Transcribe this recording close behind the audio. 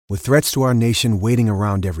With threats to our nation waiting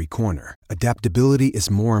around every corner, adaptability is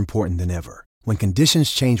more important than ever. When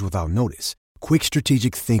conditions change without notice, quick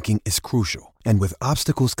strategic thinking is crucial. And with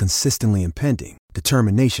obstacles consistently impending,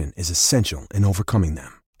 determination is essential in overcoming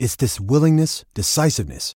them. It's this willingness,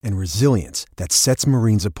 decisiveness, and resilience that sets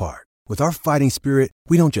Marines apart. With our fighting spirit,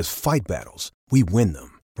 we don't just fight battles, we win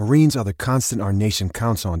them. Marines are the constant our nation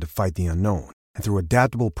counts on to fight the unknown. And through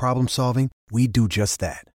adaptable problem solving, we do just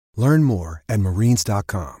that. Learn more at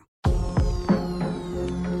marines.com.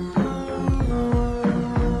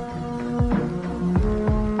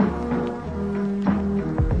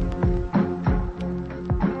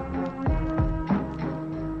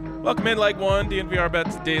 Welcome in, Leg One, DNVR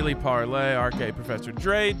Bets Daily Parlay. RK Professor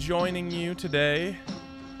Dre joining you today.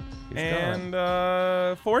 And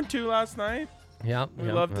 4-2 last night. Yeah,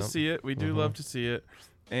 we love to see it. We do love to see it.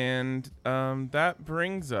 And that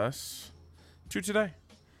brings us to today,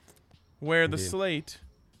 where the slate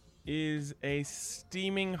is a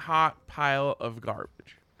steaming hot pile of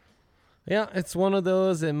garbage. Yeah, it's one of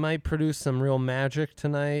those. It might produce some real magic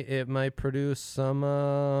tonight. It might produce some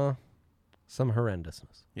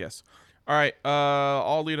horrendousness. Yes. All right.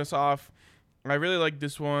 I'll lead us off. I really like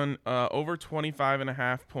this one. Over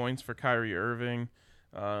 25.5 points for Kyrie Irving.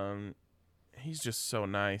 He's just so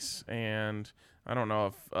nice. And I don't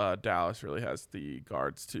know if Dallas really has the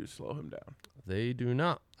guards to slow him down. They do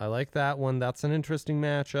not. I like that one. That's an interesting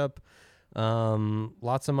matchup.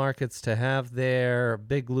 Lots of markets to have there.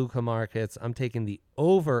 Big Luka markets. I'm taking the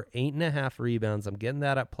over 8.5 rebounds. I'm getting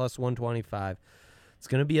that at plus 125. It's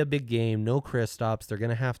going to be a big game. No Kristaps. They're going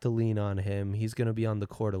to have to lean on him. He's going to be on the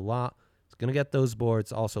court a lot. He's going to get those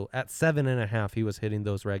boards. Also, at 7.5, he was hitting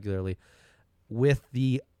those regularly. With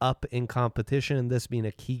the up in competition, this being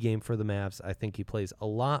a key game for the Mavs, I think he plays a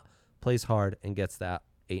lot, plays hard, and gets that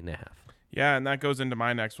 8.5. Yeah, and that goes into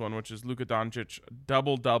my next one, which is Luka Doncic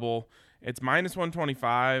double-double. It's minus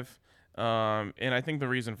 125. And I think the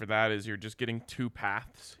reason for that is you're just getting two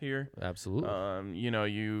paths here. Absolutely.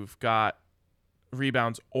 You've got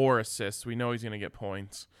rebounds or assists. We know he's going to get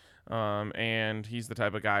points. And he's the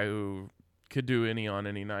type of guy who could do any on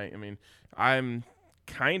any night. I mean, I'm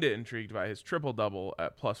kind of intrigued by his triple-double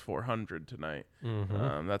at plus 400 tonight.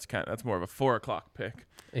 Mm-hmm. That's more of a 4 o'clock pick.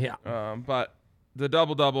 Yeah. But the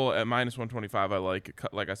double-double at minus 125, I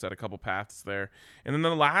like I said, a couple paths there. And then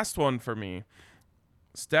the last one for me,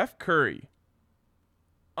 Steph Curry,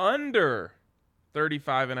 under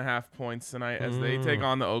 35.5 points tonight as they take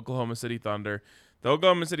on the Oklahoma City Thunder. The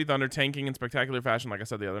Oklahoma City Thunder tanking in spectacular fashion, like I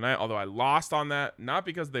said the other night, although I lost on that, not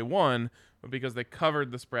because they won, but because they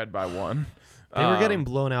covered the spread by 1. They were getting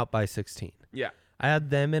blown out by 16. Yeah. I had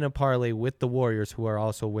them in a parlay with the Warriors, who are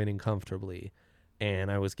also winning comfortably,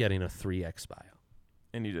 and I was getting a 3x buyout.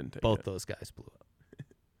 And you didn't take Both it. those guys blew up.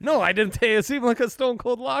 No, I didn't take it. It seemed like a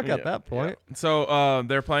stone-cold lock at that point. Yeah. So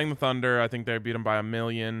they're playing the Thunder. I think they beat them by 1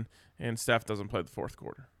 million, and Steph doesn't play the fourth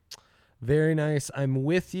quarter. Very nice. I'm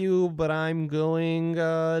with you, but I'm going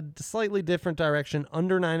slightly different direction.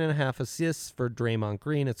 Under 9.5 assists for Draymond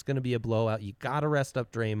Green. It's going to be a blowout. You got to rest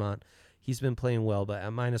up Draymond. He's been playing well, but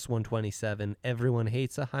at minus 127, everyone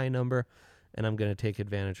hates a high number, and I'm going to take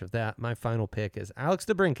advantage of that. My final pick is Alex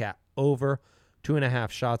DeBrincat, over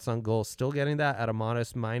 2.5 shots on goal. Still getting that at a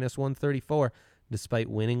modest minus 134,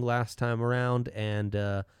 despite winning last time around, and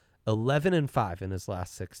 11-5 in his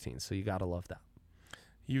last 16. So you got to love that.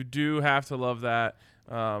 You do have to love that.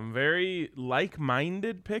 Very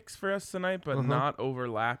like-minded picks for us tonight, but not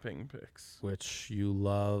overlapping picks. Which you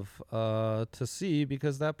love to see,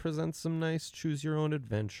 because that presents some nice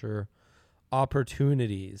choose-your-own-adventure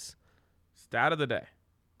opportunities. Stat of the day.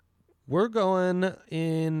 We're going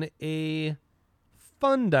in a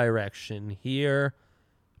fun direction here.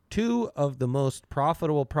 Two of the most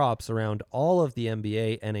profitable props around all of the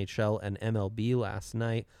NBA, NHL, and MLB last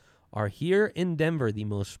night are here in Denver. The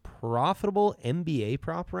most profitable NBA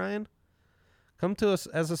prop, Ryan, come to us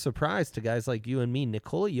as a surprise to guys like you and me.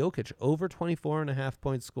 Nikola Jokic, over 24.5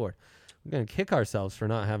 points scored. We're going to kick ourselves for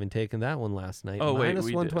not having taken that one last night. Oh, wait, minus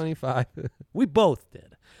we 125. We both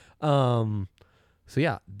did. So,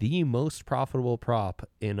 yeah, the most profitable prop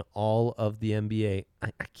in all of the NBA.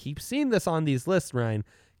 I keep seeing this on these lists, Ryan.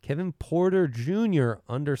 Kevin Porter Jr.,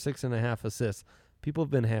 under 6.5 assists. People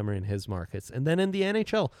have been hammering his markets. And then in the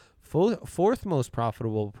NHL, fourth most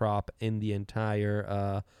profitable prop in the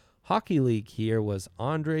entire hockey league here was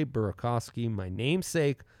Andre Burakovsky, my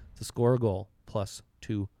namesake, to score a goal, plus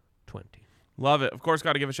 220. Love it. Of course,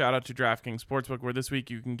 got to give a shout out to DraftKings Sportsbook, where this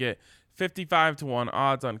week you can get 55-1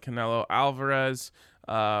 odds on Canelo Alvarez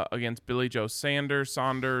against Billy Joe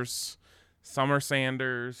Saunders, Summer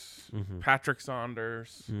Sanders, Patrick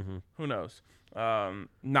Saunders. Who knows?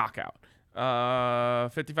 Knockout.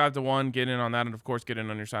 55-1. Get in on that, and of course, get in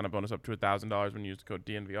on your sign-up bonus up to $1,000 when you use the code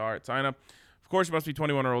DNVR at sign-up. Of course, you must be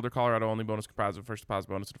 21 or older. Colorado only. Bonus comprised of first deposit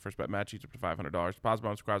bonus and a first bet match, each up to $500. Deposit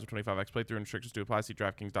bonus requires a 25x playthrough, and restrictions do apply. See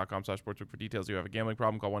DraftKings.com/sportsbook for details. If you have a gambling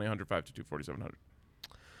problem, call 1-800-522-4700.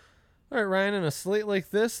 All right, Ryan, in a slate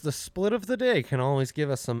like this, the split of the day can always give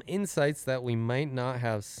us some insights that we might not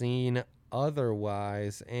have seen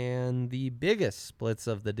otherwise. And the biggest splits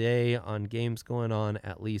of the day on games going on,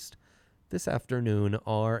 at least this afternoon,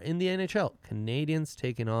 are in the NHL. Canadians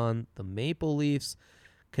taking on the Maple Leafs.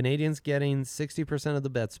 Canadians getting 60% of the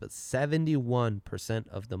bets, but 71%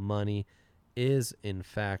 of the money is, in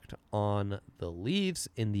fact, on the Leafs.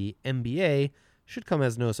 In the NBA, should come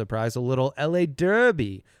as no surprise, a little LA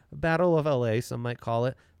Derby, a battle of LA, some might call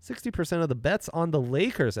it. 60% of the bets on the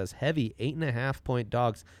Lakers as heavy 8.5-point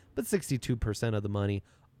dogs, but 62% of the money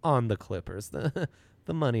on the Clippers.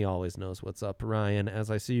 The money always knows what's up, Ryan, as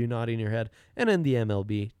I see you nodding your head. And in the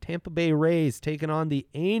MLB, Tampa Bay Rays taking on the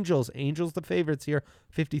Angels. Angels the favorites here.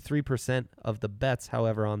 53% of the bets,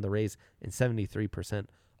 however, on the Rays, and 73%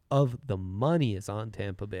 of the money is on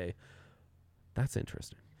Tampa Bay. That's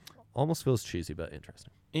interesting. Almost feels cheesy, but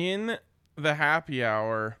interesting. In the happy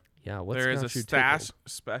hour, there is a stash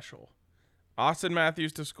special. Austin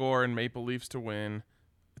Matthews to score and Maple Leafs to win.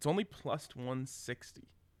 It's only plus 160.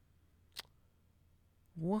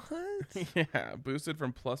 What? Yeah, boosted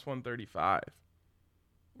from plus 135.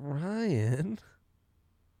 Ryan,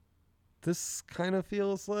 this kind of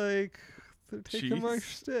feels like they're taking my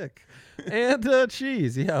shtick. And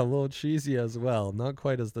cheese. Yeah, a little cheesy as well. Not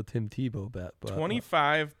quite as the Tim Tebow bet. But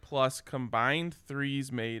 25 plus combined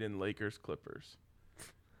threes made in Lakers Clippers.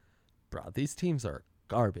 Bro, these teams are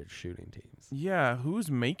garbage shooting teams. Yeah,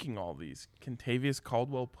 who's making all these? Contavious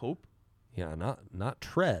Caldwell Pope? Yeah, not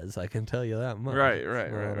Trez, I can tell you that much. Right.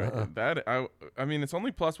 That I mean, it's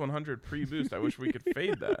only plus 100 pre-boost. I wish we could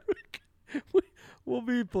fade that. We'll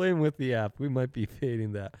be playing with the app. We might be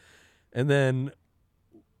fading that. And then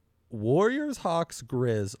Warriors, Hawks,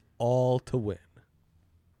 Grizz, all to win.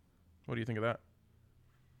 What do you think of that?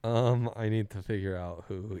 I need to figure out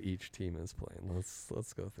who each team is playing.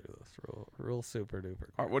 Let's go through this real super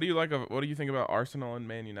duper. What do you think about Arsenal and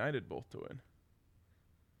Man United both to win?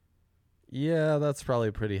 Yeah, that's probably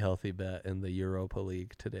a pretty healthy bet in the Europa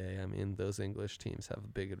League today. I mean, those English teams have a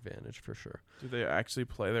big advantage for sure. Do they actually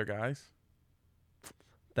play their guys?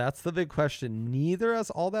 That's the big question. Neither has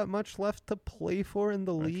all that much left to play for in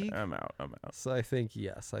the league. I'm out. So I think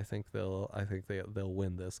yes. I think they'll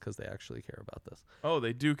win this because they actually care about this. Oh,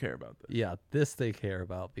 they do care about this. Yeah, this they care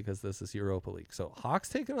about because this is Europa League. So Hawks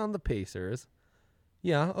taking on the Pacers.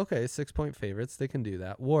 Yeah, okay, 6-point favorites. They can do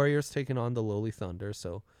that. Warriors taking on the lowly Thunder.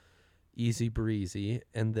 So easy breezy.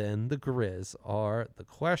 And then the Grizz are the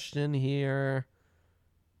question here.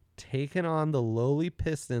 Taking on the lowly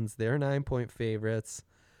Pistons. They're 9-point favorites.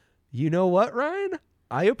 You know what, Ryan?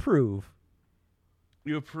 I approve.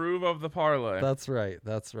 You approve of the parlay? That's right.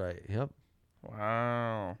 Yep.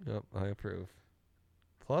 Wow. Yep, I approve.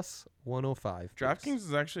 Plus 105. DraftKings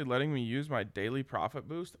is actually letting me use my daily profit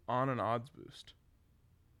boost on an odds boost.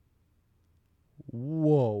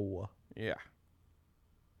 Whoa. Yeah.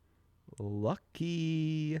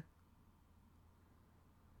 Lucky.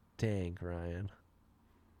 Dang, Ryan.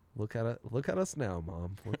 Look at it. Look at us now,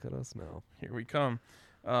 Mom. Look at us now. Here we come.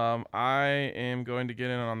 I am going to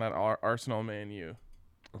get in on that Arsenal Man U.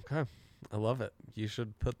 Okay. I love it. You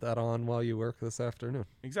should put that on while you work this afternoon.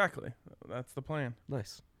 Exactly. That's the plan.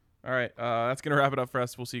 Nice. All right. That's going to wrap it up for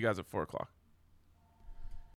us. We'll see you guys at 4 o'clock.